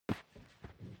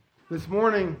This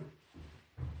morning,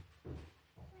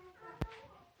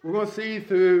 we're going to see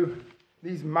through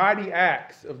these mighty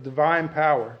acts of divine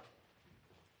power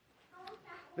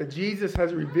that Jesus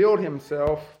has revealed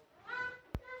himself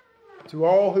to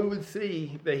all who would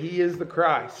see that he is the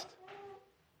Christ.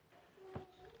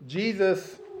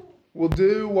 Jesus will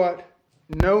do what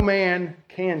no man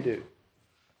can do.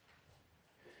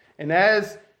 And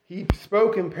as he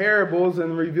spoke in parables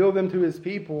and revealed them to his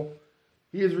people,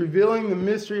 he is revealing the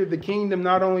mystery of the kingdom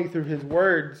not only through his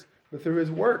words, but through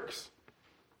his works.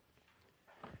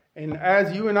 And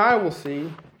as you and I will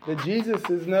see, that Jesus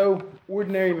is no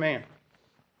ordinary man.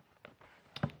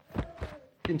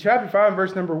 In chapter 5,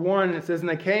 verse number 1, it says, "And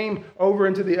they came over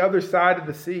into the other side of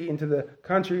the sea, into the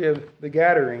country of the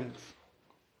Gadarenes."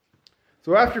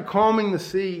 So after calming the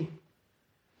sea,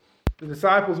 the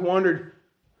disciples wondered,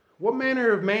 what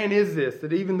manner of man is this,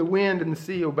 that even the wind and the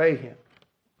sea obey him?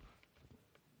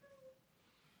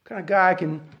 What kind of guy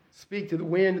can speak to the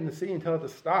wind and the sea and tell it to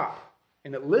stop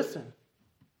and it listen?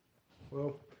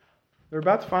 Well, they're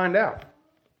about to find out.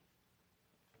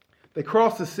 They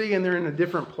cross the sea and they're in a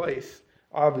different place,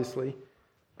 obviously.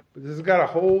 But this has got a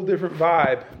whole different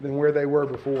vibe than where they were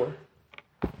before.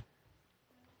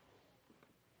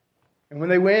 And when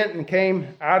they went and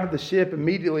came out of the ship,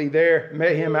 immediately there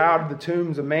met him out of the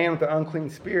tombs a man with an unclean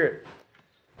spirit,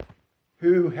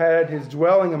 who had his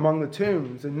dwelling among the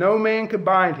tombs, and no man could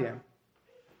bind him,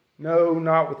 no,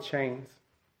 not with chains.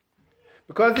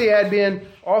 Because he had been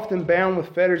often bound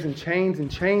with fetters and chains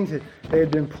that they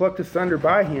had been plucked asunder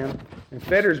by him, and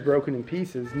fetters broken in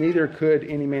pieces, neither could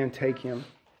any man take him.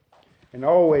 And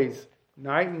always,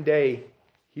 night and day,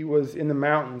 he was in the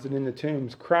mountains and in the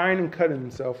tombs, crying and cutting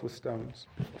himself with stones.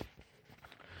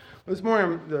 This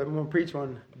morning, I'm going to preach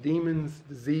on demons,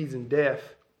 disease, and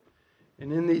death.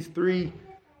 And in these three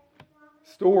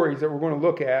stories that we're going to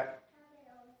look at,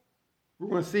 we're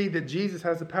going to see that Jesus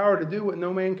has the power to do what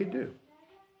no man could do.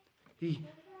 He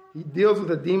deals with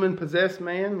a demon-possessed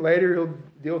man. Later, he'll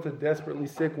deal with a desperately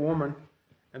sick woman.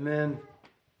 And then,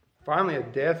 finally, a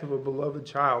death of a beloved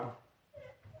child.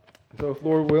 So, if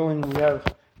Lord willing,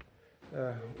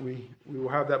 we will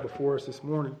have that before us this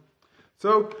morning.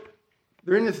 So,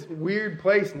 they're in this weird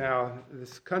place now,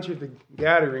 this country of the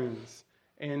Gadarenes.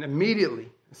 And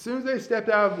immediately, as soon as they stepped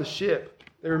out of the ship,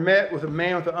 they were met with a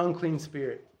man with an unclean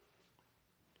spirit.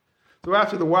 So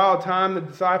after the wild time the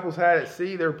disciples had at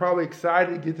sea, they were probably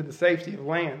excited to get to the safety of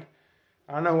land.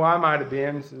 I know I might have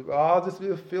been. So, I'll just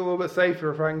feel a little bit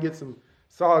safer if I can get some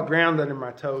solid ground under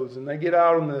my toes. And they get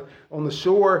out on the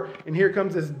shore, and here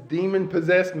comes this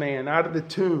demon-possessed man out of the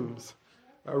tombs,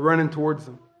 running towards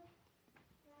them.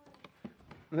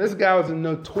 And this guy was a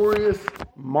notorious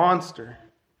monster.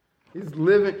 He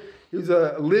was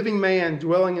a living man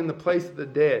dwelling in the place of the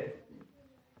dead.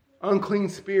 Unclean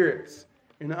spirits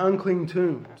in unclean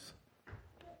tombs.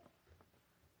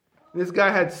 And this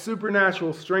guy had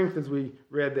supernatural strength, as we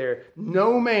read there.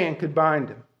 No man could bind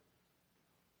him.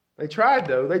 They tried,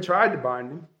 though. They tried to bind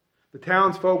him. The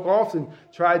townsfolk often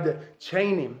tried to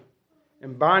chain him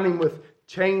and bind him with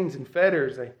chains and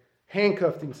fetters. They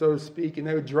handcuffed him, so to speak, and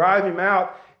they would drive him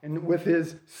out. And with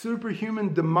his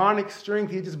superhuman demonic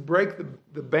strength, he'd just break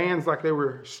the bands like they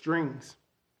were strings.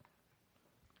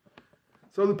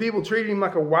 So the people treated him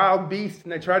like a wild beast,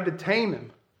 and they tried to tame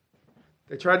him.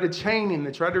 They tried to chain him.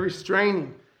 They tried to restrain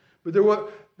him. But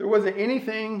there wasn't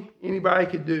anything anybody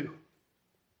could do.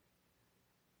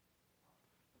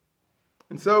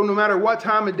 And so no matter what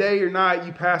time of day or night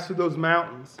you pass through those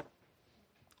mountains,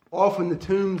 off in the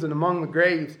tombs and among the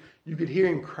graves, you could hear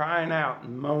him crying out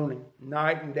and moaning,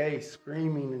 night and day,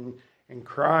 screaming and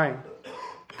crying,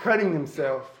 cutting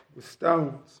himself with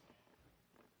stones.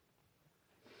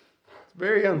 It's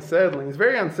very unsettling. It's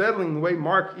very unsettling the way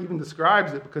Mark even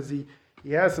describes it, because he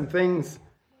has some things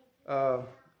a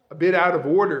bit out of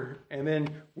order. And then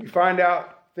we find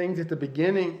out things at the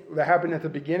beginning that happened at the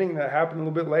beginning that happened a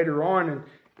little bit later on. And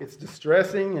it's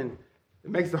distressing, and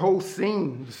it makes the whole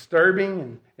scene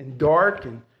disturbing and dark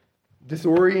and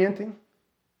disorienting.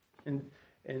 And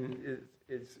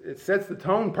it sets the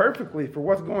tone perfectly for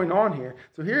what's going on here.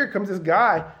 So here comes this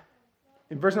guy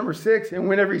in verse number 6, and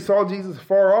whenever he saw Jesus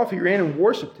afar off, he ran and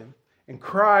worshipped him and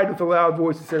cried with a loud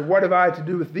voice and said, "What have I to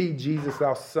do with thee, Jesus,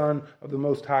 thou Son of the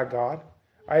Most High God?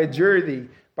 I adjure thee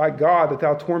by God that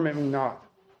thou torment me not."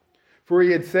 For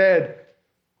he had said,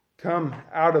 "Come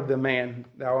out of the man,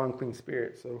 thou unclean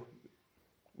spirit." So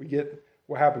we get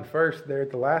what happened first there at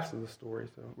the last of the story.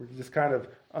 So we're just kind of,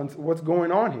 what's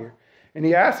going on here? And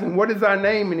he asked him, "What is thy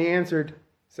name?" And he answered,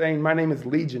 saying, "My name is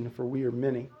Legion, for we are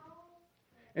many."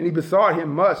 And he besought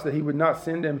him much that he would not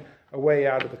send him away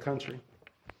out of the country.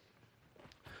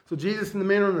 So Jesus and the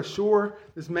men are on the shore.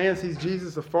 This man sees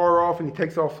Jesus afar off, and he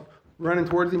takes off running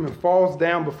towards him and falls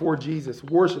down before Jesus,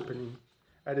 worshiping him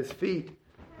at his feet.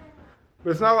 But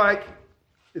it's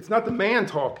not the man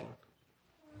talking.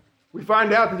 We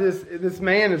find out that this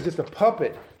man is just a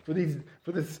puppet for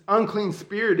this unclean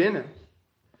spirit in him.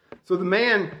 So the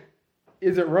man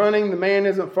isn't running, the man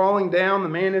isn't falling down, the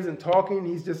man isn't talking.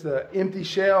 He's just an empty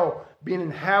shell being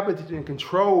inhabited and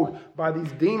controlled by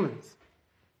these demons.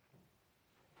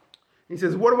 He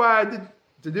says, "What do I have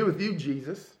to do with you,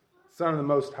 Jesus, Son of the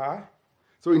Most High?"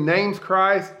 So he names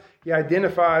Christ. He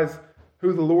identifies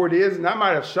who the Lord is, and that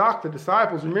might have shocked the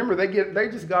disciples. Remember, they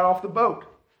just got off the boat.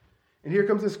 And here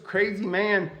comes this crazy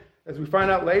man, as we find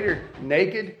out later,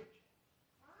 naked,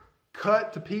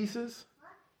 cut to pieces,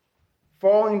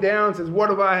 falling down, says, "What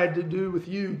have I had to do with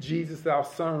you, Jesus, thou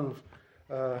Son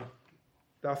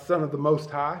of the Most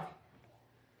High?"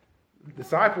 The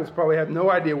disciples probably had no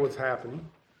idea what's happening.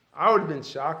 I would have been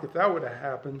shocked if that would have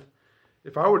happened,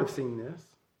 if I would have seen this.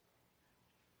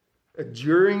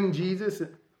 Adjuring Jesus,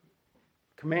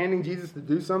 commanding Jesus to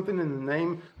do something in the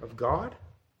name of God.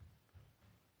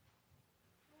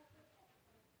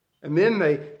 And then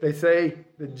they say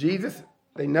that Jesus,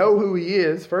 they know who he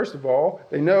is, first of all.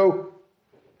 They know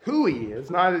who he is.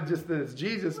 Not just that it's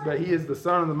Jesus, but he is the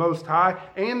Son of the Most High.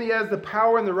 And he has the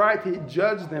power and the right to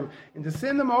judge them and to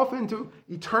send them off into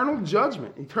eternal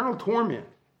judgment, eternal torment.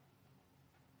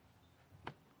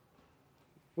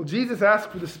 Well, Jesus asked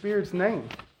for the Spirit's name.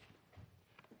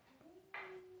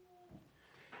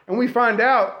 And we find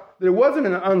out that it wasn't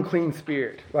an unclean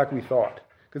spirit like we thought.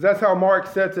 Because that's how Mark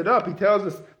sets it up. He tells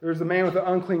us there's a man with an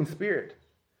unclean spirit.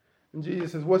 And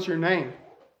Jesus says, "What's your name?"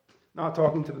 Not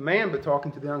talking to the man, but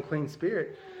talking to the unclean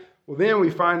spirit. Well, then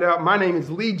we find out, "My name is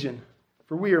Legion,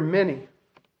 for we are many."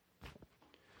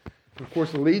 And of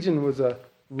course, the Legion was a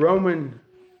Roman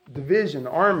division,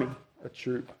 army, a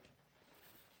troop.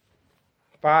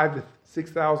 5,000 to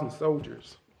 6,000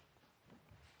 soldiers.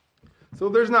 So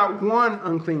there's not one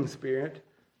unclean spirit,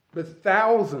 but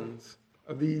thousands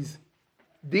of these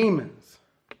demons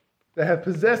that have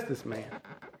possessed this man.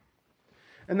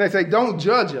 And they say, "Don't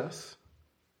judge us.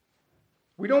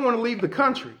 We don't want to leave the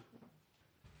country.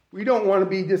 We don't want to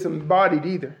be disembodied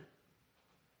either."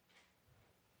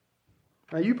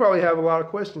 Now, you probably have a lot of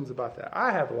questions about that.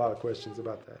 I have a lot of questions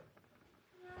about that.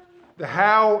 The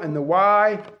how and the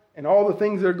why and all the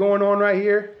things that are going on right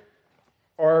here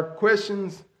are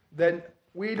questions that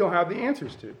we don't have the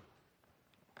answers to.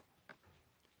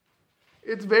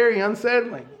 It's very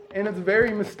unsettling, and it's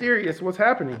very mysterious what's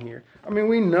happening here. I mean,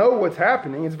 we know what's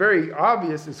happening. It's very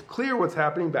obvious. It's clear what's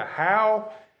happening, but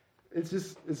how?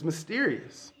 It's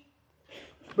mysterious.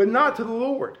 But not to the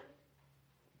Lord.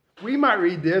 We might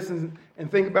read this and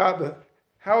think about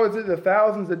how is it that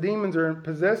thousands of demons are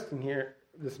possessed in here,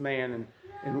 this man,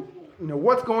 and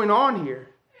what's going on here?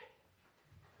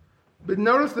 But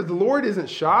notice that the Lord isn't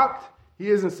shocked.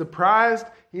 He isn't surprised.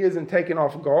 He isn't taken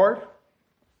off guard.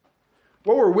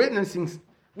 What we're witnessing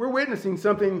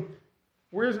something.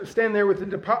 We're standing there with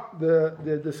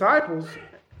the disciples,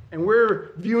 and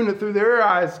we're viewing it through their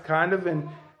eyes, kind of,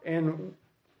 and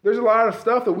there's a lot of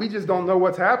stuff that we just don't know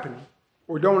what's happening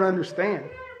or don't understand.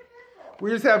 We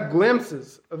just have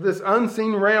glimpses of this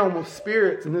unseen realm of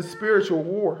spirits and this spiritual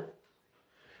war.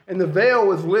 And the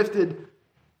veil is lifted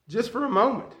just for a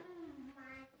moment.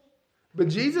 But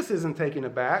Jesus isn't taken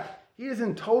aback. He is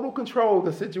in total control of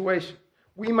the situation.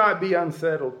 We might be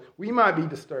unsettled. We might be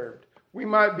disturbed. We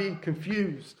might be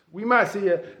confused. We might see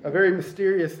a very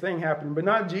mysterious thing happening, but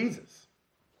not Jesus.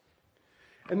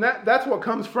 And that's what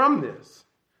comes from this.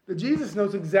 That Jesus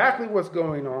knows exactly what's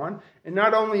going on. And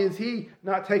not only is he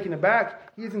not taken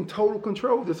aback, he's in total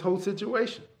control of this whole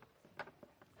situation.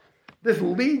 This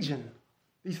legion,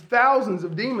 these thousands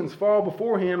of demons fall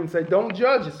before him and say, "Don't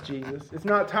judge us, Jesus. It's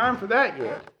not time for that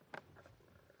yet.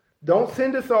 Don't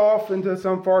send us off into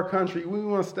some far country. We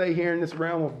want to stay here in this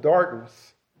realm of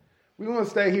darkness. We want to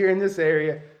stay here in this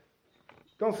area.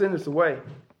 Don't send us away."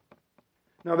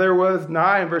 Now there was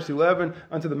nigh, in verse 11,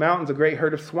 unto the mountains a great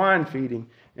herd of swine feeding.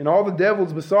 And all the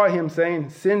devils besought him,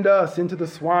 saying, "Send us into the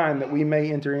swine, that we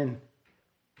may enter in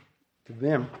to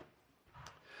them."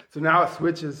 So now it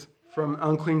switches from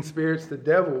unclean spirits to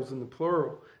devils in the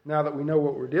plural, now that we know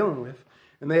what we're dealing with.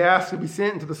 And they asked to be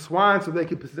sent into the swine so they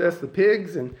could possess the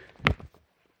pigs. And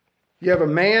you have a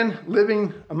man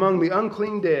living among the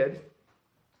unclean dead,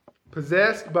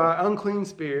 possessed by unclean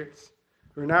spirits,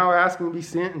 who are now asking to be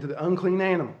sent into the unclean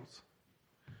animals.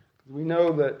 We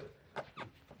know that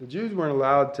the Jews weren't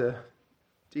allowed to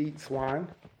eat swine.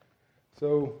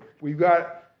 So we've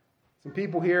got some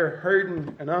people here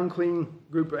herding an unclean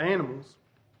group of animals.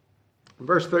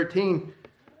 Verse 13,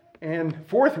 and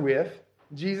forthwith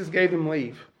Jesus gave them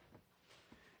leave.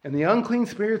 And the unclean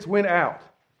spirits went out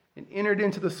and entered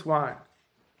into the swine.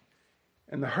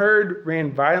 And the herd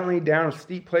ran violently down a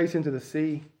steep place into the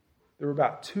sea. There were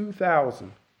about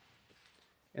 2,000,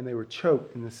 and they were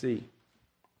choked in the sea.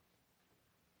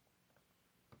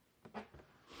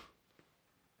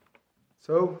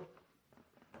 So,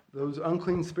 those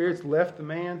unclean spirits left the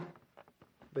man.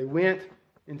 They went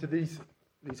into these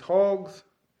hogs,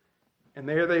 and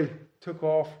there they took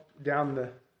off down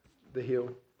the hill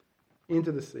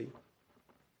into the sea.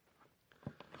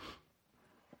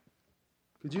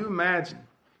 Could you imagine?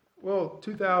 Well,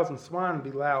 2,000 swine would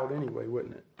be loud anyway,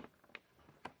 wouldn't it?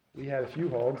 We had a few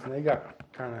hogs, and they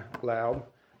got kind of loud.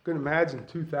 Couldn't imagine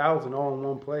 2,000 all in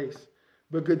one place.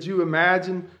 But could you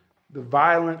imagine the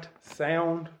violent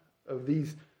sound of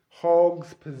these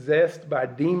hogs possessed by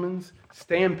demons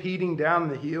stampeding down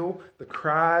the hill, the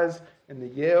cries and the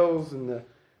yells and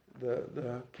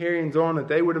the carryings on that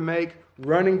they would make,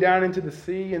 running down into the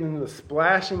sea, and then the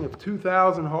splashing of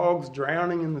 2,000 hogs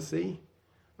drowning in the sea?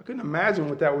 I couldn't imagine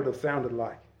what that would have sounded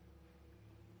like.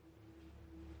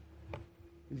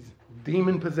 These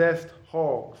demon-possessed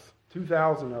hogs,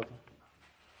 2,000 of them.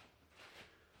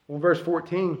 Well, verse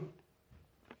 14,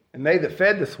 and they that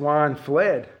fed the swine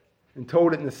fled and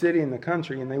told it in the city and the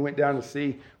country, and they went down to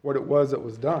see what it was that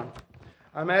was done.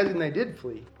 I imagine they did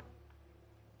flee.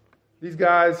 These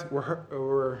guys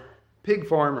were pig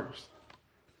farmers.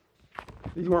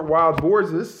 These weren't wild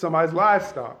boars. This is somebody's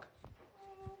livestock.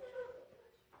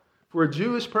 For a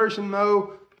Jewish person,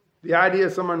 though, the idea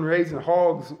of someone raising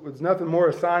hogs was nothing more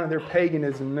a sign of their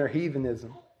paganism and their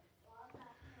heathenism.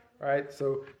 Right?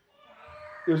 So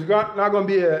there's not going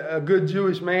to be a good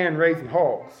Jewish man raising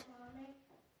hogs.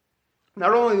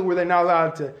 Not only were they not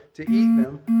allowed to eat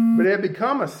them, but it had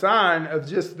become a sign of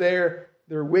just their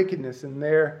wickedness and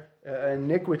their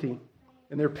iniquity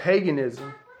and their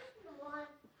paganism.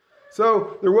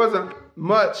 So there wasn't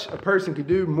much a person could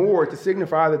do more to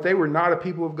signify that they were not a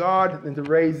people of God than to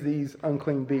raise these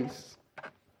unclean beasts.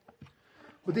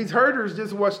 But these herders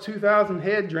just watched 2,000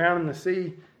 head drown in the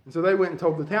sea, and so they went and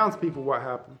told the townspeople what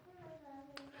happened.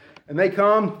 And they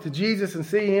come to Jesus and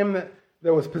see him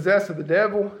that was possessed of the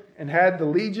devil and had the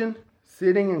legion,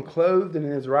 sitting and clothed and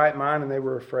in his right mind, and they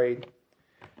were afraid.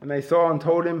 And they saw and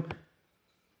told him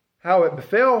how it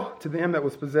befell to them that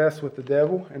was possessed with the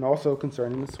devil, and also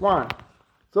concerning the swine.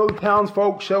 So the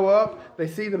townsfolk show up, they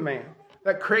see the man,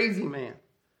 that crazy man,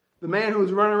 the man who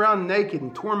was running around naked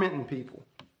and tormenting people,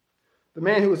 the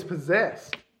man who was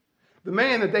possessed, the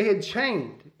man that they had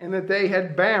chained and that they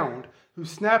had bound, who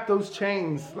snapped those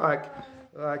chains like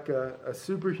a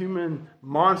superhuman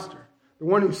monster, the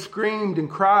one who screamed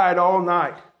and cried all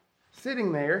night,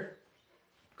 sitting there,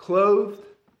 clothed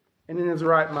and in his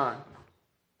right mind.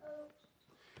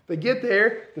 They get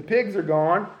there, the pigs are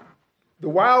gone, the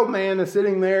wild man is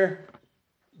sitting there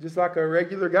just like a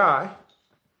regular guy,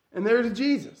 and there's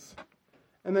Jesus.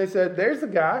 And they said, there's the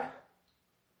guy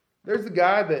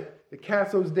that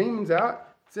cast those demons out,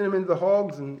 sent him into the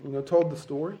hogs, and told the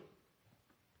story.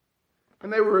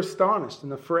 And they were astonished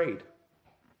and afraid.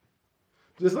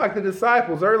 Just like the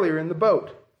disciples earlier in the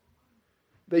boat.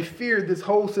 They feared this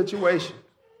whole situation.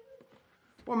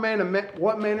 What manner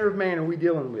of man are we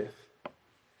dealing with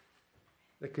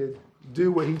that could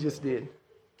do what he just did?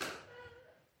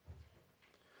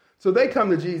 So they come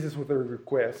to Jesus with a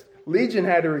request. Legion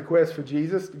had a request for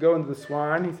Jesus to go into the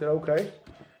swine. He said, okay.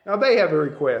 Now they have a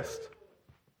request.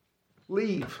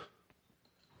 Leave.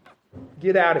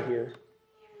 Get out of here.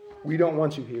 We don't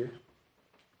want you here.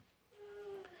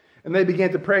 And they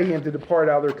began to pray him to depart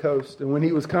out of their coast. And when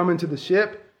he was coming to the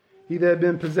ship, he that had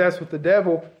been possessed with the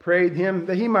devil prayed him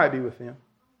that he might be with him.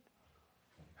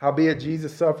 Howbeit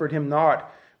Jesus suffered him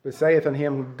not, but saith unto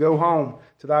him, go home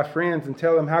to thy friends and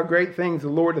tell them how great things the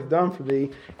Lord hath done for thee,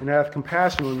 and hath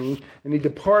compassion on thee. And he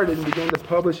departed and began to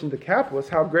publish in Decapolis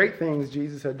how great things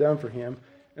Jesus had done for him.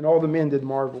 And all the men did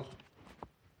marvel.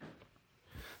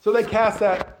 So they cast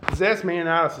that possessed man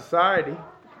out of society,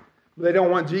 but they don't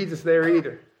want Jesus there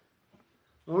either.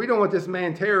 Well, we don't want this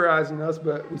man terrorizing us,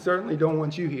 but we certainly don't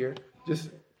want you here. Just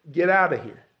get out of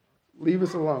here. Leave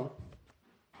us alone.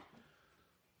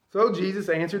 So Jesus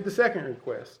answered the second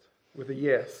request with a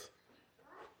yes.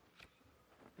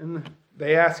 And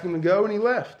they asked him to go, and he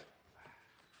left.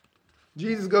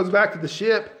 Jesus goes back to the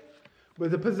ship,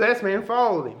 but the possessed man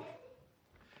followed him.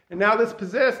 And now this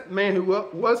possessed man who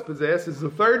was possessed is the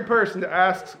third person to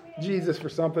ask Jesus for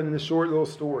something in this short little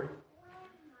story.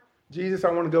 Jesus,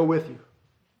 I want to go with you.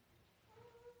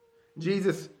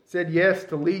 Jesus said yes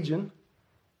to Legion.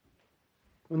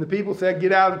 When the people said,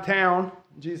 get out of town,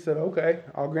 Jesus said, okay,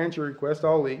 I'll grant your request.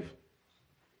 I'll leave.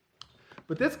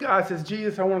 But this guy says,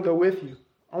 Jesus, I want to go with you.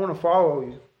 I want to follow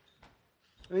you.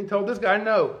 And he told this guy,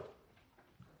 no.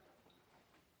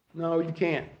 No, you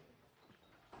can't.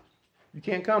 You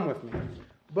can't come with me.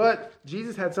 But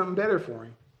Jesus had something better for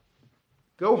him.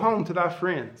 Go home to thy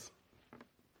friends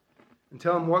and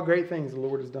tell them what great things the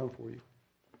Lord has done for you.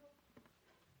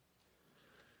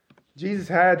 Jesus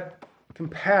had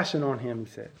compassion on him,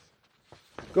 he says.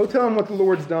 Go tell them what the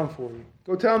Lord's done for you.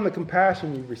 Go tell them the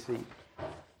compassion you've received.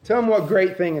 Tell them what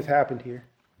great thing has happened here.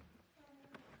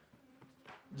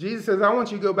 Jesus says, I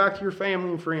want you to go back to your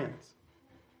family and friends.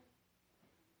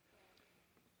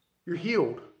 You're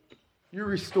healed. You're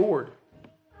restored.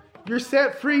 You're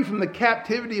set free from the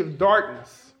captivity of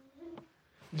darkness.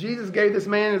 Jesus gave this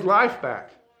man his life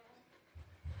back.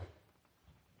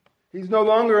 He's no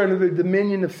longer under the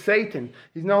dominion of Satan.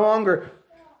 He's no longer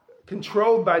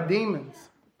controlled by demons.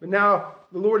 But now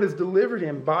the Lord has delivered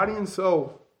him, body and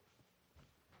soul.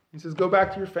 He says, go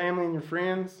back to your family and your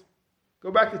friends.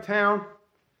 Go back to town.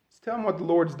 Just tell them what the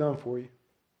Lord's done for you.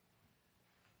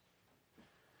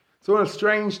 So in a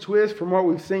strange twist from what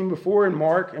we've seen before in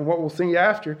Mark and what we'll see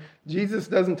after, Jesus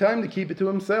doesn't tell him to keep it to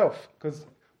himself. Because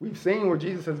we've seen where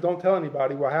Jesus says, don't tell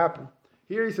anybody what happened.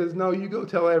 Here he says, no, you go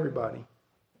tell everybody.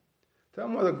 Tell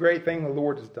them what a great thing the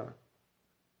Lord has done.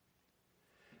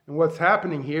 And what's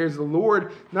happening here is the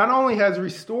Lord not only has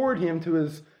restored him to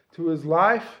his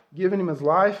life, given him his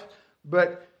life,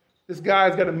 but this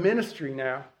guy's got a ministry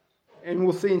now. And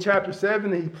we'll see in chapter 7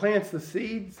 that he plants the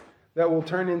seeds that will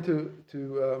turn into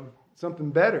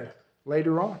something better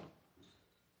later on.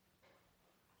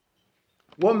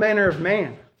 What manner of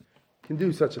man can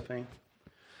do such a thing?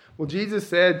 Well, Jesus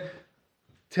said,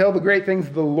 tell the great things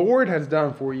the Lord has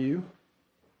done for you.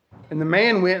 And the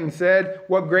man went and said,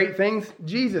 what great things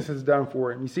Jesus has done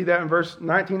for him. You see that in verse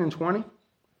 19 and 20?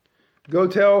 Go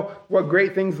tell what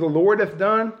great things the Lord hath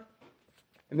done.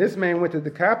 And this man went to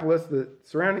Decapolis, the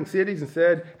surrounding cities, and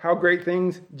said how great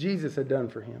things Jesus had done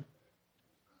for him.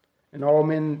 And all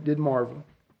men did marvel.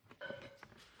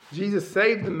 Jesus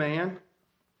saved the man.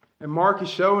 And Mark is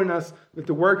showing us that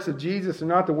the works of Jesus are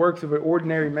not the works of an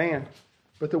ordinary man,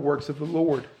 but the works of the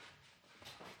Lord.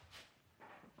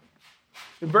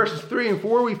 In verses 3 and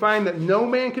 4, we find that no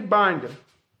man could bind him.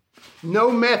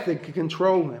 No method could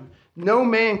control him. No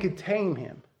man could tame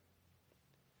him.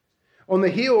 On the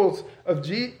heels of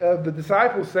the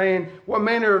disciples saying, what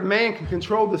manner of man can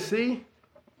control the sea?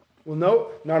 Well,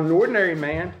 no, not an ordinary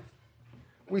man.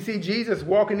 We see Jesus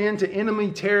walking into enemy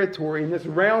territory in this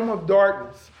realm of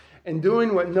darkness and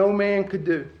doing what no man could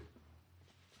do.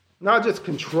 Not just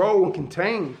control and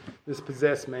contain this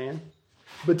possessed man,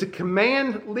 but to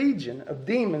command legion of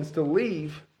demons to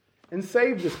leave and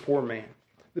save this poor man.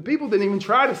 The people didn't even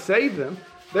try to save them.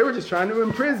 They were just trying to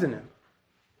imprison him.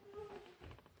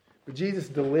 But Jesus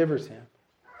delivers him.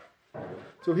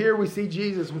 So here we see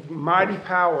Jesus with mighty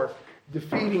power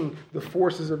defeating the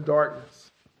forces of darkness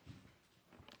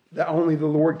that only the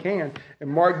Lord can. And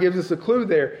Mark gives us a clue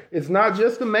there. It's not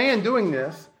just the man doing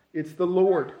this, it's the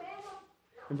Lord.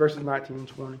 In verses 19 and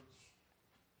 20.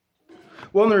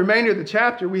 Well, in the remainder of the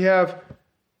chapter, we have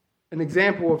an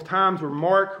example of times where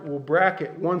Mark will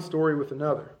bracket one story with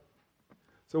another.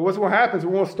 So what's going to happen is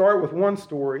we're going to start with one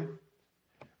story.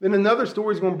 Then another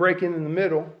story is going to break in the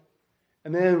middle.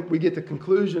 And then we get the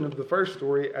conclusion of the first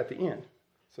story at the end.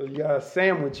 So you got a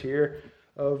sandwich here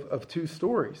of two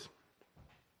stories.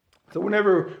 So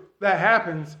whenever that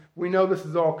happens, we know this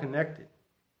is all connected.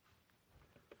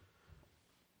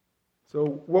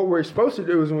 So what we're supposed to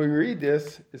do is when we read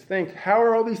this is think, how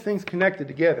are all these things connected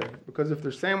together? Because if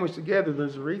they're sandwiched together,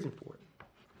 there's a reason for it.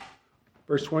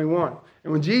 Verse 21.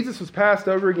 And when Jesus was passed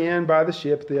over again by the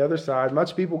ship to the other side,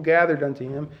 much people gathered unto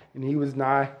him, and he was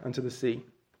nigh unto the sea.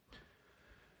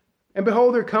 And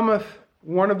behold, there cometh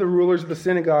one of the rulers of the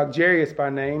synagogue, Jairus by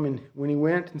name, and when he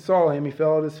went and saw him, he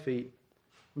fell at his feet,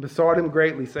 and besought him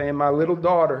greatly, saying, my little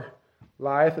daughter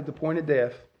lieth at the point of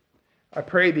death. I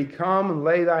pray thee, come and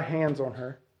lay thy hands on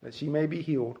her, that she may be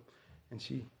healed, and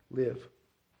she live.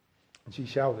 And she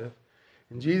shall live.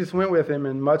 And Jesus went with him,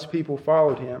 and much people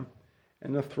followed him,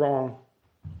 and thronged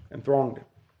him.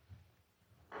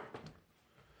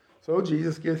 So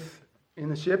Jesus gets in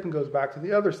the ship and goes back to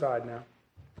the other side now.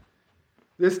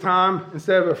 This time,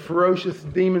 instead of a ferocious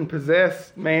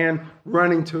demon-possessed man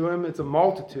running to him, it's a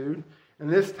multitude. And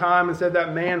this time, instead of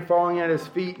that man falling at his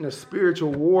feet in a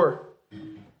spiritual war,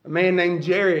 a man named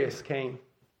Jairus came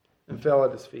and fell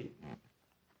at his feet.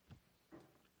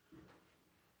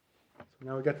 So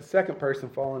now we got the second person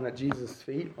falling at Jesus'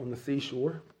 feet on the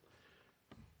seashore.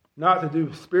 Not to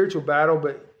do spiritual battle,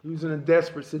 but he was in a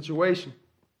desperate situation.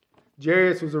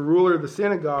 Jairus was a ruler of the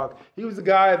synagogue. He was the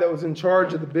guy that was in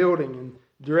charge of the building and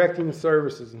directing the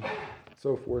services and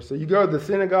so forth. So you go to the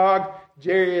synagogue,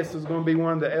 Jairus was going to be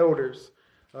one of the elders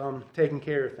taking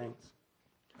care of things.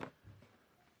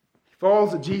 He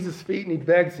falls at Jesus' feet and he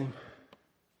begs him,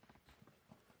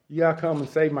 "You got to come and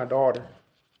save my daughter.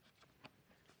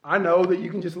 I know that you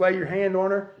can just lay your hand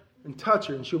on her and touch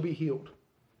her and she'll be healed.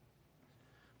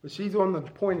 But she's on the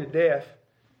point of death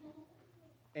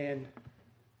and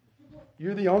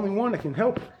you're the only one that can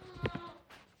help her."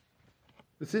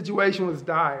 The situation was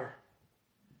dire.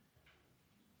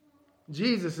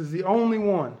 Jesus is the only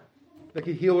one that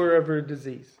could heal her of her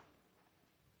disease.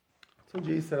 So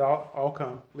Jesus said, I'll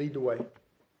come, lead the way.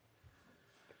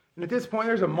 And at this point,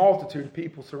 there's a multitude of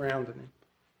people surrounding him.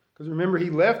 Because remember, he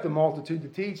left the multitude to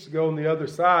teach, to go on the other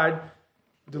side,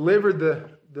 delivered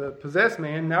the possessed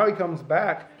man. Now he comes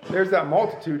back. There's that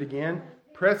multitude again,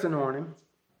 pressing on him.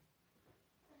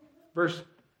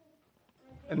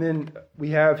 And then we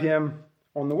have him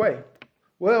on the way.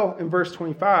 Well, in verse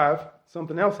 25,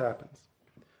 something else happens.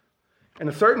 "And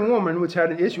a certain woman, which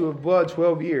had an issue of blood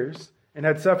 12 years, and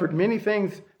had suffered many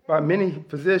things by many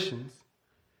physicians,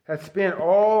 had spent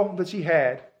all that she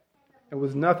had, and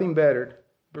was nothing bettered,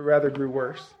 but rather grew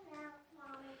worse.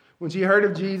 When she heard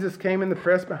of Jesus, came in the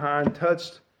press behind,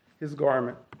 touched his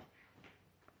garment.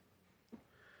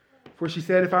 For she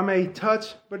said, If I may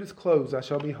touch but his clothes, I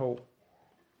shall be whole.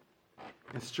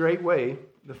 And straightway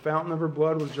the fountain of her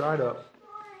blood was dried up,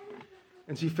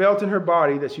 and she felt in her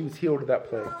body that she was healed of that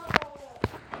plague."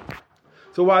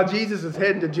 So while Jesus is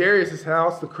heading to Jairus'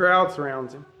 house, the crowd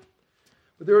surrounds him.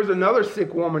 But there was another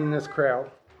sick woman in this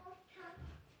crowd.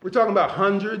 We're talking about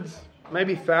hundreds,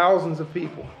 maybe thousands of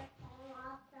people.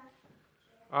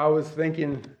 I was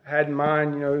thinking, had in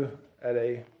mind,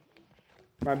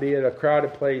 might be at a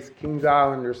crowded place, Kings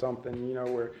Island or something,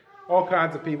 where all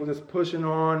kinds of people just pushing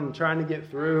on and trying to get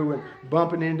through and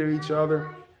bumping into each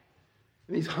other.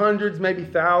 And these hundreds, maybe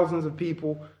thousands of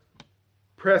people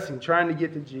pressing, trying to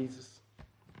get to Jesus.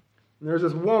 And there's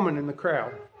this woman in the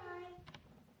crowd.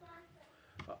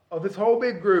 Of this whole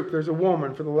big group, there's a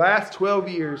woman. For the last 12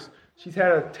 years, she's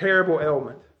had a terrible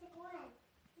ailment.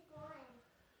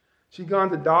 She's gone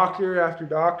to doctor after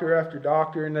doctor after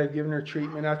doctor, and they've given her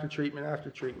treatment after treatment after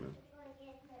treatment.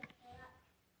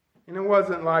 And it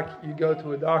wasn't like you go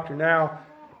to a doctor now.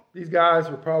 These guys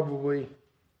were probably,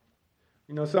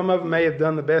 some of them may have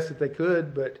done the best that they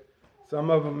could, but some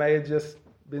of them may have just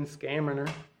been scamming her.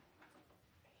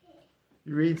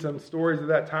 You read some stories of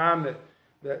that time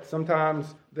that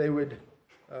sometimes they would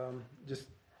just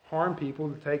harm people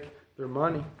to take their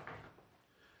money.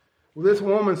 Well, this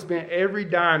woman spent every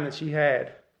dime that she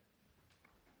had,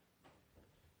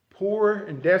 poor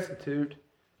and destitute,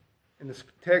 and the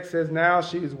text says now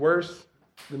she is worse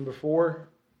than before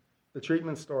the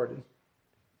treatment started.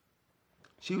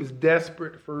 She was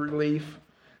desperate for relief,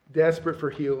 desperate for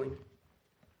healing.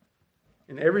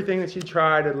 And everything that she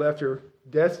tried had left her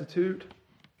destitute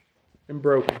and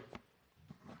broken.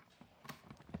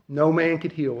 No man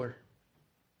could heal her.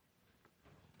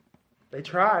 They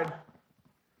tried,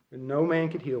 but no man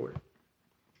could heal her.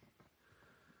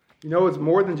 It's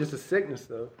more than just a sickness,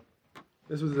 though.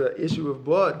 This was an issue of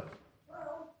blood.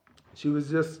 She was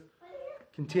just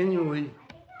continually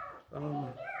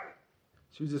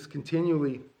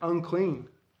unclean.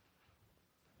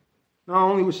 Not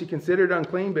only was she considered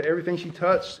unclean, but everything she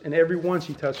touched and everyone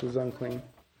she touched was unclean.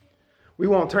 We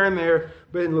won't turn there,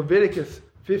 but in Leviticus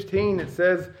 15 it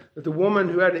says that the woman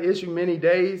who had an issue many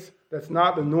days, that's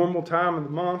not the normal time of the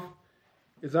month,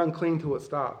 is unclean till it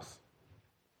stops.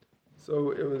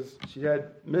 So she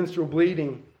had menstrual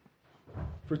bleeding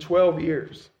for 12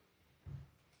 years.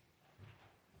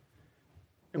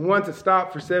 And once it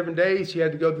stopped for 7 days, she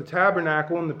had to go to the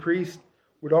tabernacle, and the priest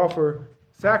would offer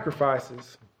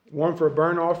sacrifices. One for a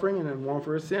burnt offering and then one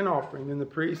for a sin offering. Then the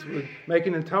priest would make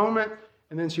an atonement,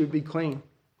 and then she would be clean.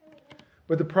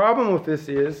 But the problem with this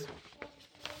is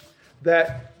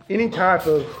that any type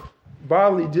of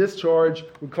bodily discharge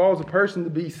would cause a person to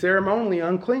be ceremonially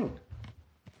unclean.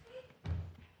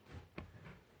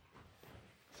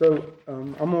 So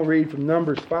I'm going to read from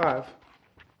Numbers 5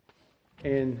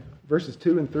 and verses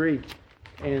 2 and 3.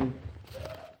 And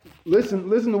listen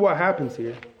to what happens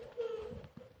here.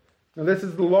 Now this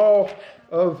is the law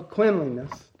of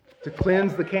cleanliness, to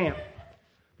cleanse the camp.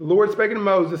 The Lord spake unto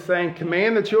Moses, saying,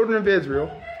 Command the children of Israel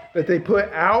that they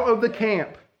put out of the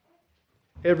camp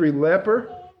every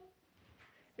leper,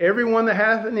 everyone that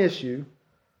hath an issue,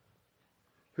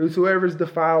 whosoever is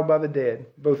defiled by the dead,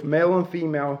 both male and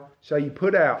female, shall you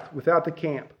put out without the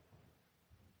camp.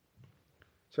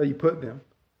 Shall you put them.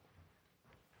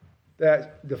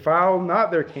 that defile not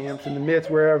their camps in the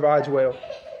midst whereof I dwell.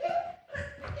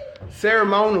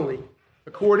 Ceremonially,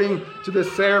 according to the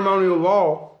ceremonial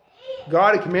law,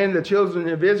 God had commanded the children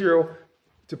of Israel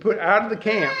to put out of the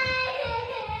camp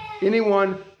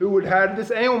anyone who would have this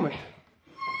ailment.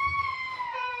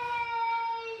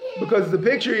 Because the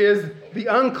picture is the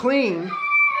unclean,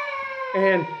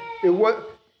 and it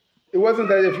wasn't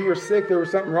that if you were sick there was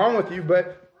something wrong with you,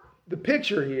 but the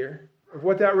picture here of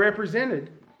what that represented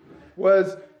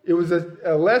was it was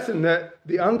a lesson that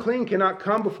the unclean cannot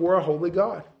come before a holy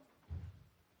God.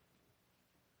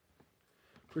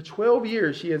 For 12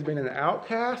 years she has been an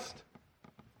outcast.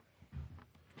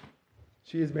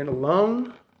 She has been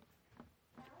alone.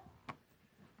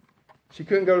 She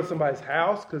couldn't go to somebody's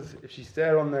house because if she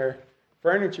sat on their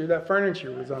furniture, that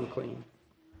furniture was unclean.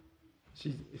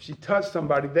 If she touched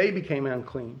somebody, they became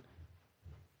unclean.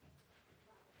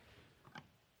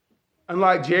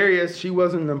 Unlike Jairus, she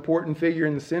wasn't an important figure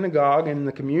in the synagogue and in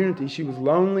the community. She was a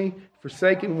lonely,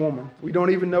 forsaken woman. We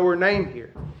don't even know her name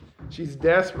here. She's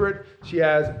desperate. She's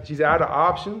out of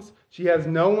options. She has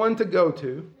no one to go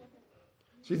to.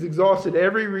 She's exhausted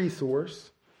every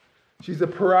resource. She's a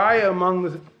pariah among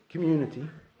the community.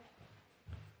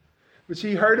 But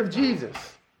she heard of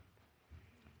Jesus.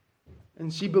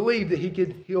 And she believed that he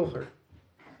could heal her.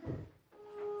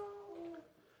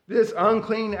 This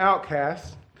unclean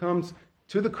outcast comes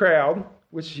to the crowd,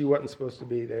 which she wasn't supposed to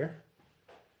be there,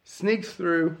 sneaks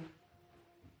through,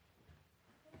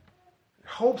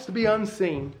 hopes to be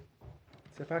unseen.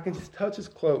 So if I can just touch his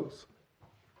clothes,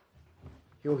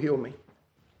 he'll heal me.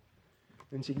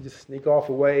 Then she can just sneak off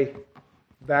away,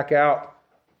 back out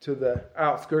to the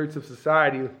outskirts of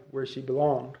society where she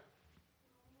belonged.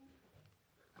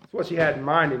 That's what she had in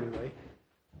mind anyway.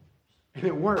 And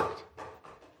it worked.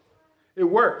 It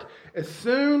worked. As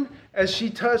soon as she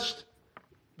touched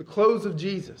the clothes of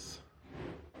Jesus,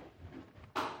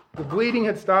 the bleeding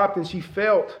had stopped and she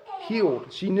felt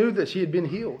healed. She knew that she had been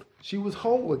healed. She was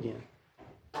whole again.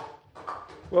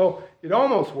 Well, it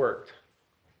almost worked.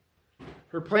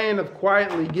 Her plan of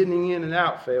quietly getting in and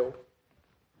out failed.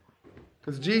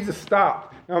 Because Jesus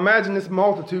stopped. Now imagine this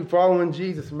multitude following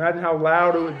Jesus. Imagine how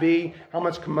loud it would be, how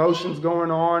much commotion's going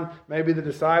on. Maybe the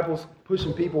disciples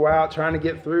pushing people out, trying to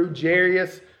get through.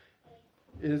 Jairus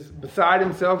is beside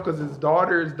himself because his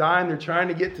daughter is dying. They're trying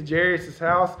to get to Jairus'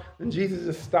 house. Then Jesus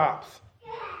just stops.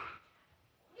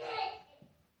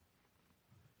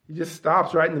 He just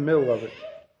stops right in the middle of it.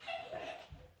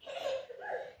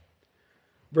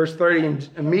 Verse 30, and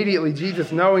immediately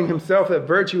Jesus, knowing himself that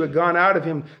virtue had gone out of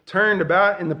him, turned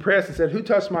about in the press and said, "Who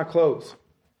touched my clothes?"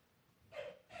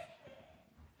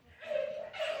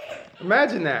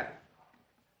 Imagine that.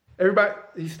 Everybody,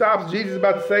 he stops, Jesus is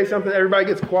about to say something, everybody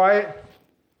gets quiet.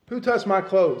 Who touched my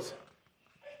clothes?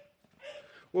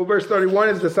 Well, verse 31,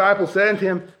 his disciples said unto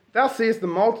him, "Thou seest the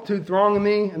multitude thronging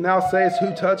thee, and thou sayest,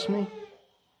 Who touched me?"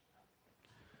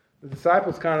 The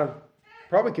disciples kind of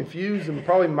probably confused and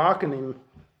probably mocking him.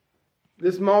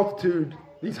 This multitude,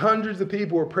 these hundreds of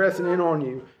people are pressing in on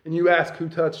you, and you ask who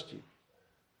touched you.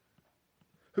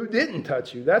 Who didn't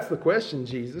touch you? That's the question,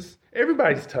 Jesus.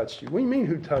 Everybody's touched you. What do you mean,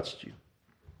 who touched you?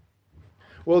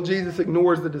 Well, Jesus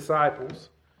ignores the disciples,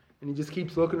 and he just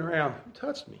keeps looking around. Who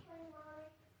touched me?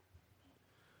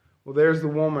 Well, there's the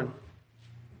woman.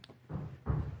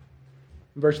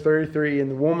 Verse 33,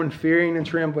 and the woman, fearing and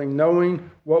trembling,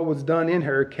 knowing what was done in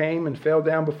her, came and fell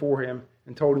down before him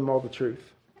and told him all the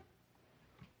truth.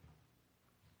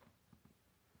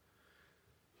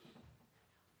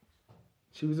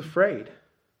 She was afraid.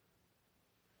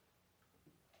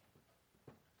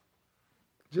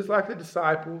 Just like the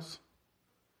disciples,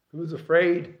 who was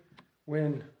afraid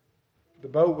when the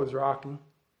boat was rocking.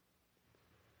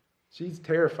 She's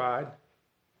terrified,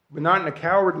 but not in a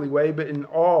cowardly way, but in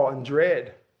awe and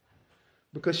dread,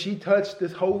 because she touched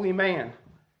this holy man,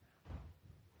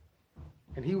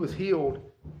 and he was healed,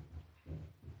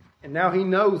 and now he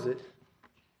knows it.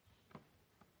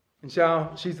 And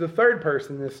she's the third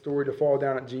person in this story to fall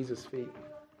down at Jesus' feet.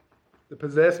 The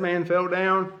possessed man fell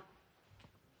down.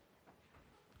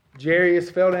 Jairus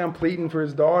fell down pleading for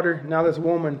his daughter. Now this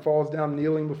woman falls down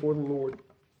kneeling before the Lord.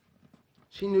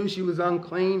 She knew she was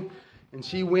unclean, and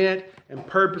she went and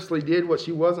purposely did what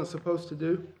she wasn't supposed to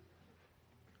do.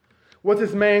 What's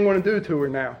this man going to do to her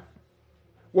now?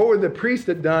 What would the priest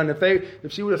have done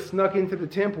if she would have snuck into the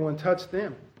temple and touched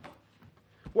them?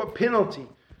 What penalty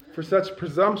for such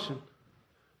presumption?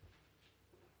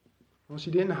 Well,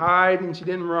 she didn't hide and she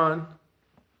didn't run.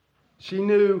 She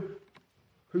knew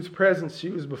whose presence she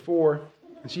was before,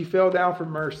 and she fell down for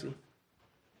mercy.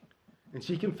 And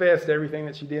she confessed everything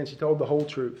that she did, and she told the whole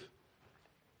truth.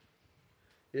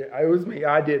 Yeah, it was me.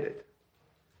 I did it.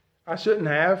 I shouldn't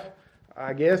have,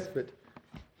 I guess, but...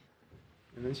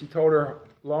 And then she told her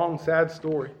long, sad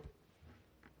story.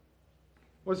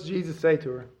 What's Jesus say to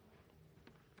her?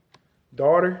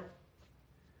 Daughter,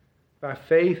 thy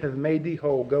faith hath made thee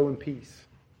whole. Go in peace,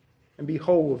 and be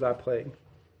whole of thy plague.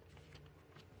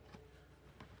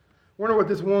 I wonder what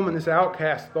this woman, this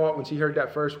outcast, thought when she heard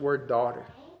that first word, daughter.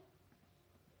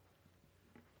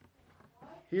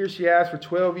 Here she has for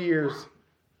 12 years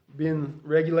been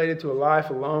regulated to a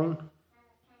life alone.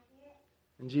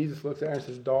 And Jesus looks at her and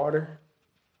says, daughter,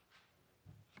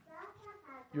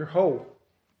 you're whole.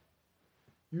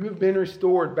 You have been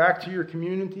restored back to your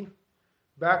community,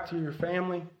 back to your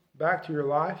family, back to your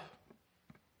life.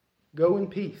 Go in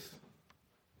peace.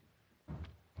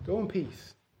 Go in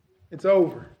peace. It's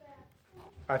over.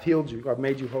 I've healed you. I've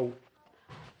made you whole.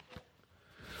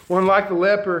 Well, unlike the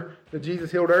leper that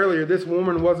Jesus healed earlier, this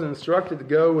woman wasn't instructed to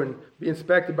go and be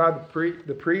inspected by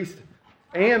the priest.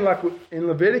 And like in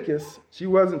Leviticus, she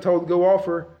wasn't told to go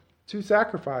offer 2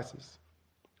 sacrifices,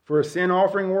 for a sin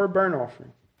offering or a burnt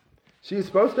offering. She was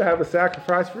supposed to have a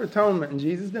sacrifice for atonement, and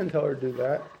Jesus didn't tell her to do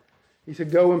that. He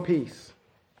said, go in peace.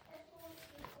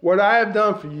 What I have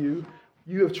done for you,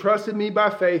 you have trusted me by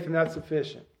faith, and that's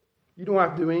sufficient. You don't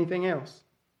have to do anything else.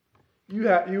 You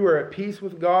are at peace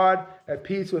with God, at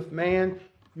peace with man.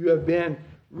 You have been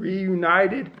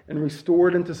reunited and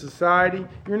restored into society.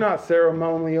 You're not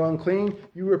ceremonially unclean.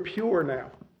 You are pure now.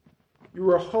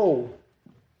 You are whole.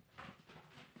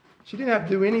 She didn't have to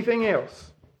do anything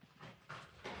else.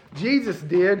 Jesus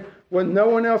did what no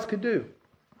one else could do.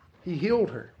 He healed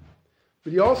her.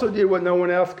 But he also did what no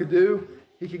one else could do.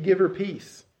 He could give her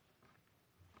peace.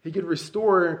 He could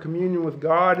restore her in communion with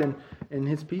God and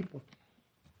his people.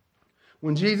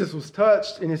 When Jesus was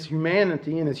touched in his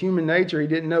humanity, in his human nature, he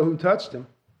didn't know who touched him.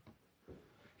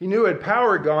 He knew had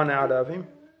power gone out of him.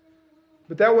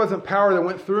 But that wasn't power that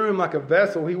went through him like a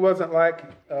vessel. He wasn't like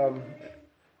an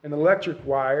electric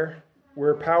wire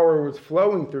where power was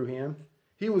flowing through him.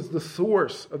 He was the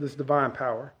source of this divine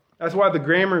power. That's why the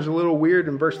grammar is a little weird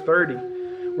in verse 30,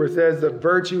 where it says that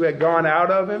virtue had gone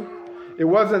out of him. It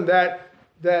wasn't that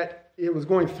it was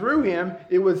going through him.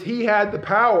 It was he had the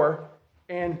power,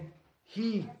 and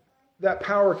that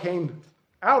power came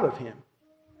out of him.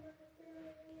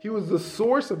 He was the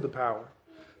source of the power.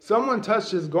 Someone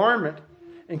touched his garment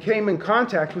and came in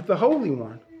contact with the Holy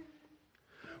One.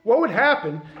 What would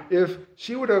happen if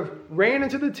she would have ran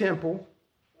into the temple,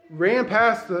 ran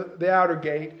past the outer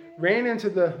gate, ran into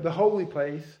the holy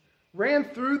place, ran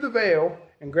through the veil,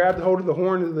 and grabbed hold of the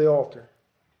horn of the altar?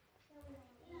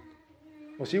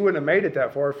 Well, she wouldn't have made it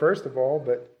that far, first of all,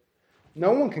 but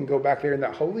no one can go back there in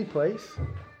that holy place.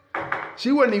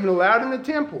 She wasn't even allowed in the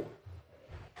temple.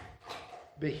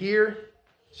 But here,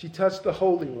 she touched the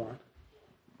Holy One.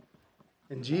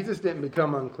 And Jesus didn't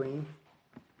become unclean.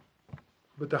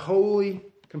 But the holy,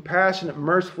 compassionate,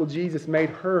 merciful Jesus made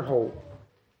her whole.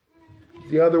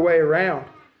 The other way around.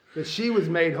 That she was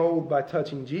made whole by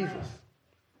touching Jesus.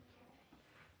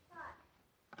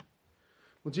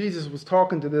 Well, Jesus was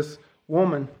talking to this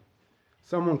woman.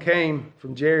 Someone came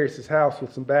from Jairus' house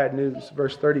with some bad news.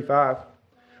 Verse 35.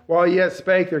 While he yet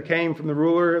spake, there came from the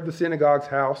ruler of the synagogue's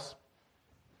house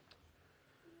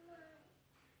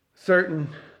certain,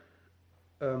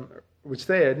 which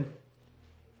said,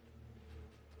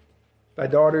 thy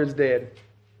daughter is dead.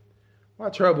 Why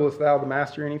troublest thou the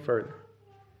master any further?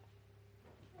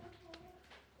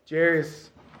 Jairus,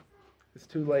 it's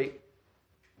too late.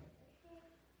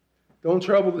 Don't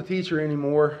trouble the teacher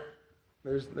anymore.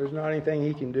 There's not anything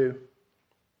he can do.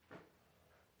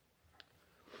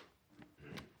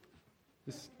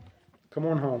 Just come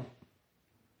on home.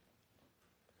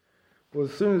 Well,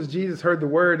 as soon as Jesus heard the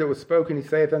word that was spoken, he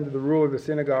saith unto the ruler of the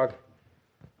synagogue,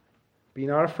 be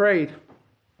not afraid,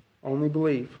 only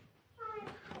believe.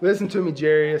 Listen to me,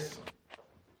 Jairus.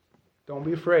 Don't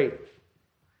be afraid.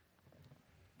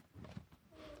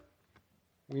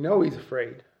 We know he's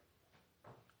afraid.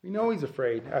 We know he's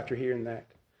afraid after hearing that.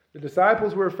 The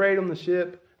disciples were afraid on the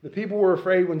ship. The people were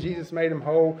afraid when Jesus made them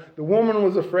whole. The woman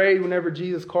was afraid whenever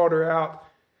Jesus called her out.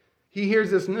 He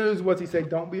hears this news. What's he say?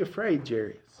 Don't be afraid,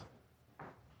 Jairus.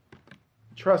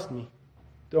 Trust me.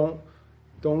 Don't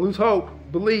lose hope.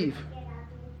 Believe.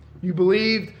 You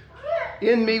believed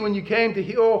in me when you came to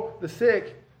heal the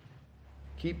sick.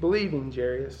 Keep believing,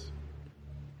 Jairus.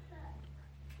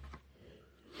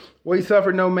 Well, he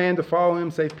suffered no man to follow him,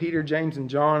 save Peter, James, and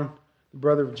John, the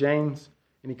brother of James.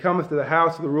 And he cometh to the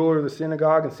house of the ruler of the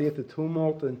synagogue, and seeth the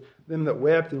tumult, and them that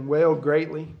wept and wailed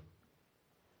greatly.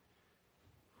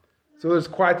 So there's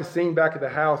quite the scene back at the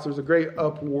house. There's a great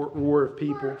uproar of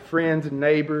people. Friends and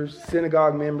neighbors,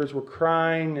 synagogue members were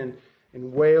crying and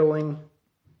wailing.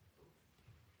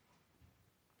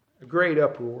 A great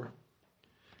uproar.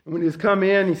 And when he was come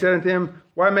in, he said unto them,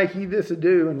 Why make ye this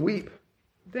ado and weep?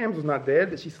 The damsel's not dead,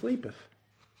 but she sleepeth.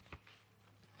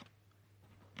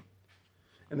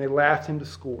 And they laughed him to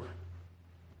scorn.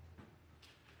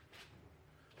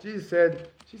 Jesus said,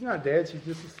 She's not dead, she's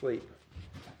just asleep.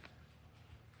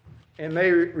 And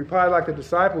they replied like the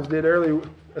disciples did earlier,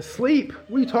 Asleep?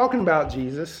 What are you talking about,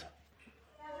 Jesus?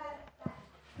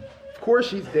 Of course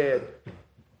she's dead.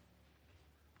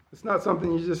 It's not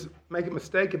something you just make a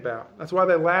mistake about. That's why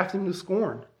they laughed him to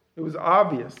scorn. It was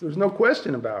obvious. There's no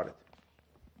question about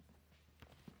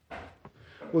it.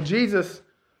 Well, Jesus,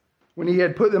 when he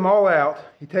had put them all out,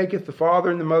 he taketh the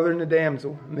father and the mother and the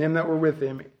damsel, and them that were with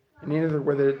him, and entered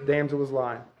where the damsel was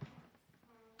lying.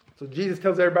 So Jesus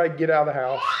tells everybody to get out of the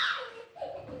house.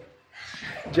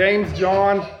 James,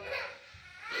 John,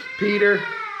 Peter,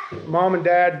 Mom and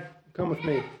Dad, come with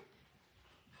me.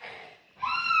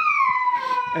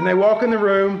 And they walk in the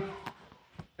room,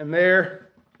 and there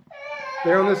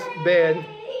on this bed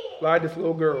lied this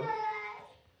little girl.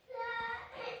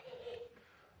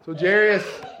 So Jairus,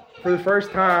 for the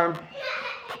first time,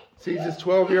 sees his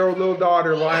 12-year-old little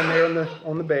daughter lying there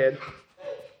on the bed.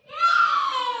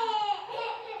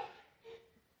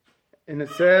 And it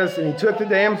says, And he took the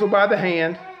damsel by the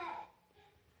hand,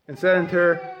 and said unto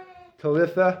her,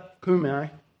 Talitha cumi,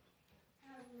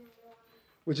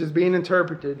 which is being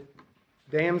interpreted,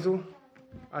 Damsel,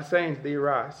 I say unto thee,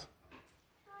 arise.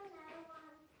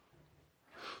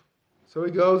 So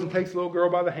he goes and takes the little girl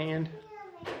by the hand.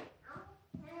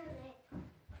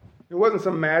 It wasn't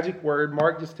some magic word.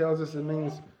 Mark just tells us it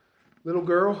means, little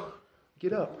girl,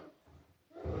 get up.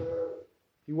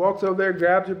 He walks over there,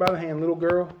 grabs her by the hand. Little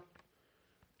girl,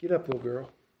 get up, little girl.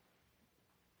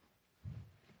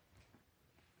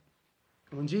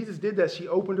 When Jesus did that, she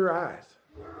opened her eyes.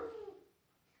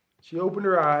 She opened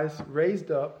her eyes,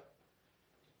 raised up,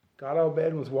 got out of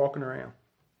bed, and was walking around.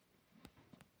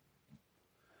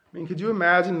 I mean, could you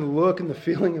imagine the look and the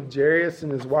feeling of Jairus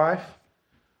and his wife?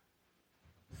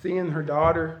 Seeing her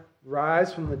daughter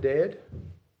rise from the dead?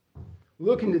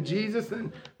 Looking to Jesus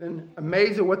and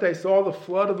amazed at what they saw, the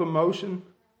flood of emotion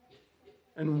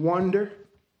and wonder.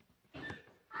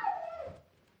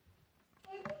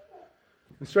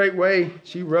 And straightway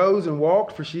she rose and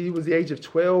walked, for she was the age of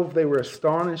 12. They were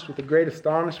astonished with a great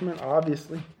astonishment,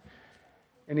 obviously.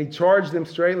 And he charged them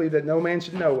straitly that no man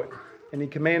should know it. And he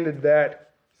commanded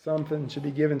that something should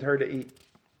be given to her to eat.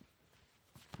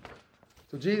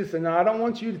 So Jesus said, No, I don't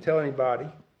want you to tell anybody.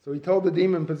 So he told the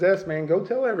demon-possessed man, Go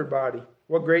tell everybody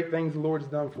what great things the Lord's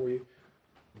done for you.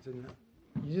 He said, No,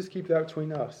 you just keep that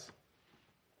between us.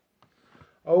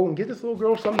 Oh, and get this little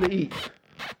girl something to eat.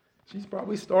 She's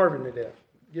probably starving to death.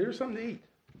 Get her something to eat.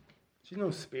 She's no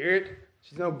spirit.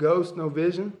 She's no ghost, no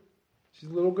vision. She's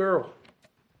a little girl.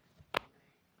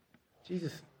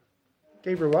 Jesus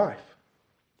gave her life.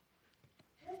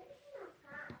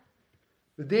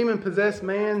 The demon-possessed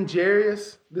man,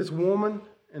 Jairus, this woman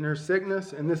and her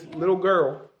sickness, and this little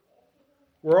girl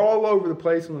were all over the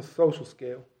place on the social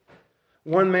scale.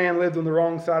 One man lived on the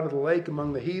wrong side of the lake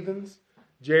among the heathens.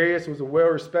 Jairus was a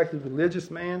well-respected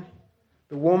religious man.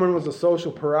 The woman was a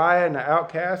social pariah and an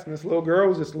outcast, and this little girl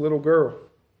was just a little girl.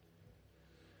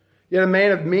 Yet a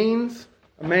man of means,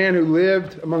 a man who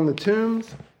lived among the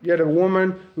tombs, yet a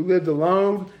woman who lived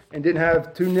alone and didn't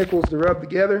have 2 nickels to rub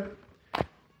together.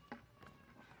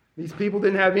 These people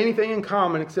didn't have anything in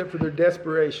common except for their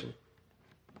desperation.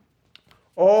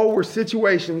 All were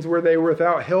situations where they were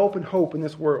without help and hope in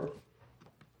this world.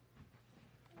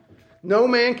 No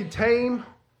man could tame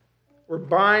or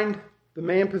bind the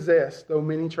man possessed, though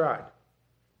many tried.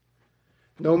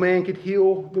 No man could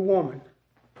heal the woman,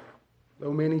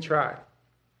 though many tried.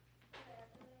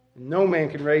 And no man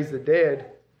can raise the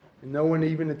dead, and no one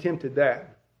even attempted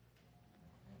that.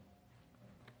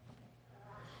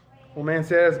 Well, man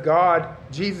says God,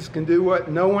 Jesus, can do what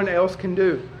no one else can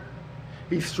do.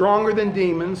 He's stronger than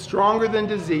demons, stronger than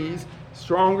disease,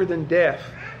 stronger than death.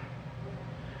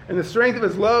 And the strength of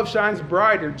his love shines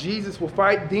brighter. Jesus will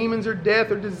fight demons or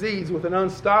death or disease with an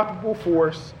unstoppable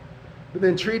force, but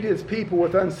then treat his people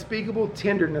with unspeakable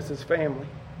tenderness as family.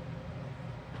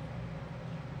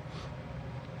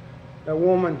 That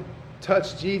woman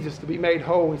touched Jesus to be made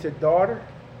whole. He said, Daughter,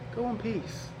 go in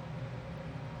peace.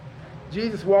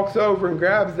 Jesus walks over and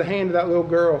grabs the hand of that little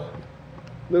girl.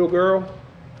 Little girl,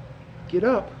 get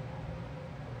up.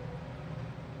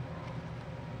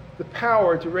 the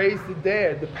power to raise the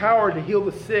dead, the power to heal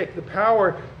the sick, the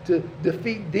power to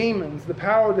defeat demons, the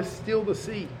power to still the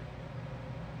sea.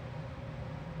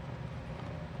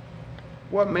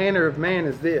 What manner of man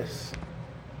is this?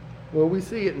 Well, we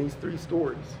see it in these three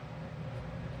stories.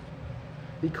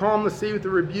 He calmed the sea with a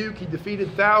rebuke. He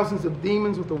defeated thousands of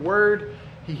demons with a word.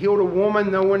 He healed a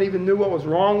woman. No one even knew what was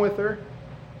wrong with her.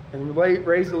 And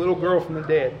raised a little girl from the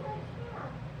dead.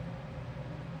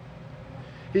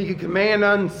 He could command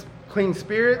unclean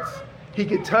spirits. He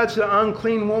could touch the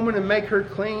unclean woman and make her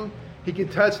clean. He could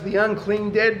touch the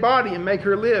unclean dead body and make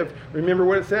her live. Remember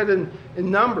what it said in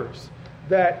Numbers,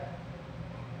 that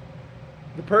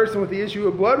the person with the issue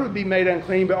of blood would be made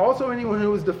unclean, but also anyone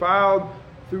who was defiled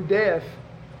through death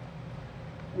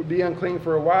would be unclean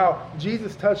for a while.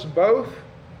 Jesus touched both,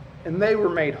 and they were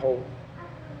made whole.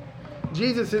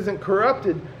 Jesus isn't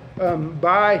corrupted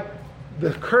by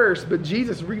the curse, but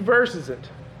Jesus reverses it.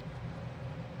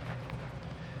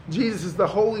 Jesus is the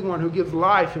Holy One who gives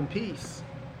life and peace,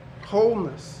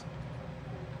 wholeness.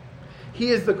 He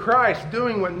is the Christ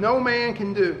doing what no man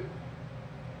can do.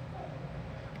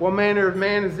 What manner of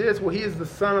man is this? Well, he is the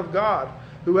Son of God,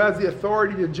 who has the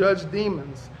authority to judge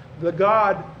demons. The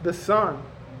God, the Son,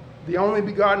 the only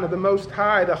begotten of the Most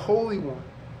High, the Holy One.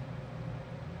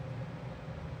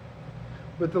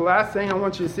 But the last thing I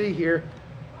want you to see here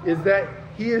is that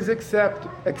he is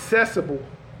accessible.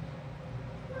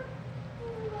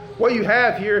 What you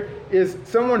have here is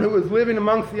someone who was living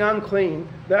amongst the unclean.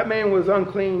 That man was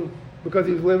unclean because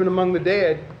he was living among the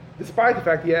dead, despite the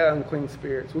fact he had unclean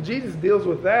spirits. Well, Jesus deals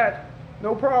with that,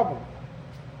 no problem.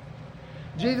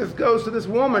 Jesus goes to this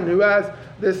woman who has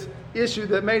this issue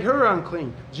that made her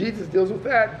unclean. Jesus deals with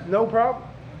that, no problem.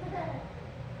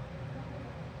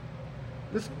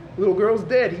 This little girl's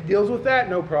dead. He deals with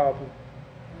that, no problem.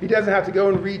 He doesn't have to go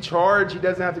and recharge. He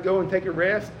doesn't have to go and take a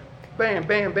rest. Bam,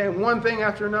 bam, bam, one thing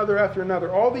after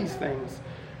another, all these things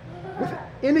with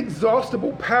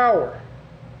inexhaustible power.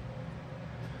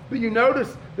 But you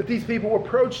notice that these people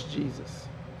approached Jesus.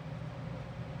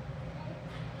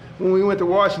 When we went to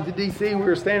Washington, D.C., we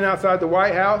were standing outside the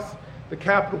White House. The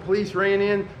Capitol Police ran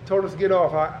in, told us to get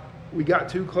off. We got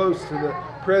too close to the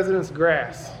president's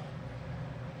grass.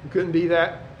 We couldn't be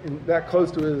that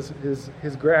close to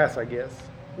his grass, I guess.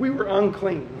 We were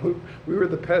unclean. We were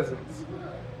the peasants.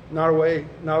 Not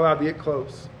allowed to get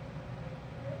close.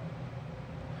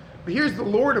 But here's the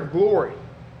Lord of glory.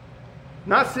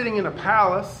 Not sitting in a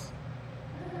palace,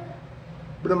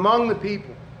 but among the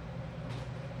people.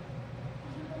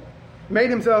 Made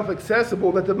himself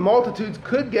accessible that the multitudes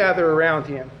could gather around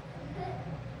him.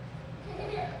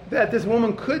 That this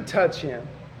woman could touch him.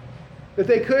 That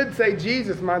they could say,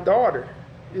 Jesus, my daughter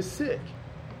is sick.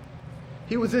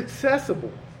 He was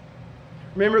accessible.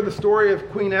 Remember the story of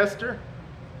Queen Esther?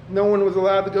 No one was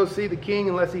allowed to go see the king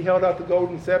unless he held out the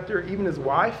golden scepter, even his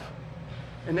wife.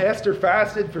 And Esther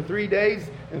fasted for 3 days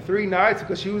and 3 nights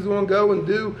because she was going to go and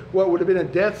do what would have been a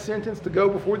death sentence, to go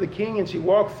before the king. And she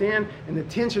walks in and the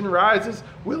tension rises.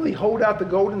 Will he hold out the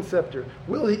golden scepter?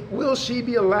 Will she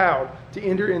be allowed to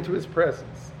enter into his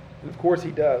presence? And of course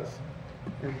he does.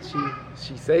 And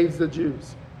she saves the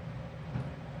Jews.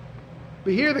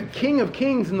 But here the King of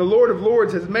Kings and the Lord of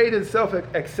Lords has made himself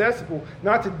accessible,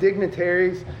 not to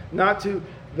dignitaries, not to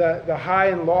the high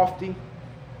and lofty,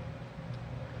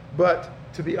 but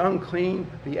to the unclean,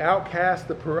 the outcast,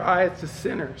 the pariahs, the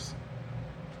sinners.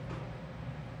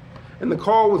 And the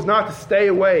call was not to stay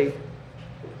away,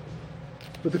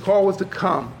 but the call was to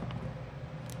come.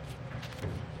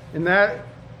 And that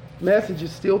message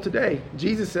is still today.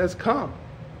 Jesus says, come.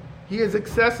 He is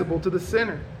accessible to the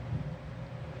sinner.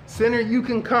 Sinner, you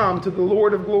can come to the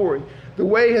Lord of glory. The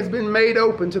way has been made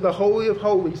open to the Holy of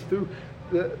Holies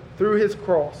through his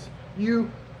cross.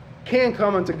 You can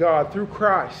come unto God through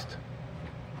Christ.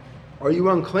 Are you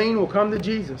unclean? Well, come to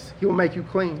Jesus. He will make you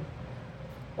clean.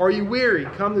 Are you weary?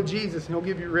 Come to Jesus and he'll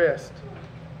give you rest.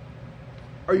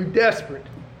 Are you desperate?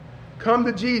 Come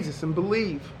to Jesus and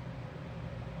believe.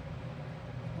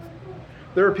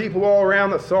 There are people all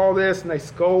around that saw this and they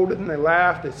scolded and they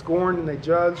laughed, they scorned and they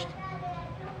judged.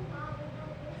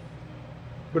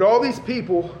 But all these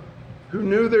people who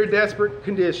knew their desperate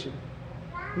condition,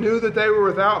 knew that they were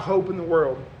without hope in the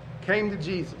world, came to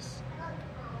Jesus.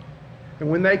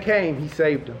 And when they came, he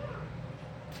saved them.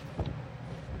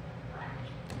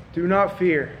 Do not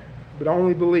fear, but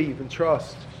only believe and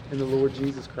trust in the Lord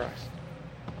Jesus Christ.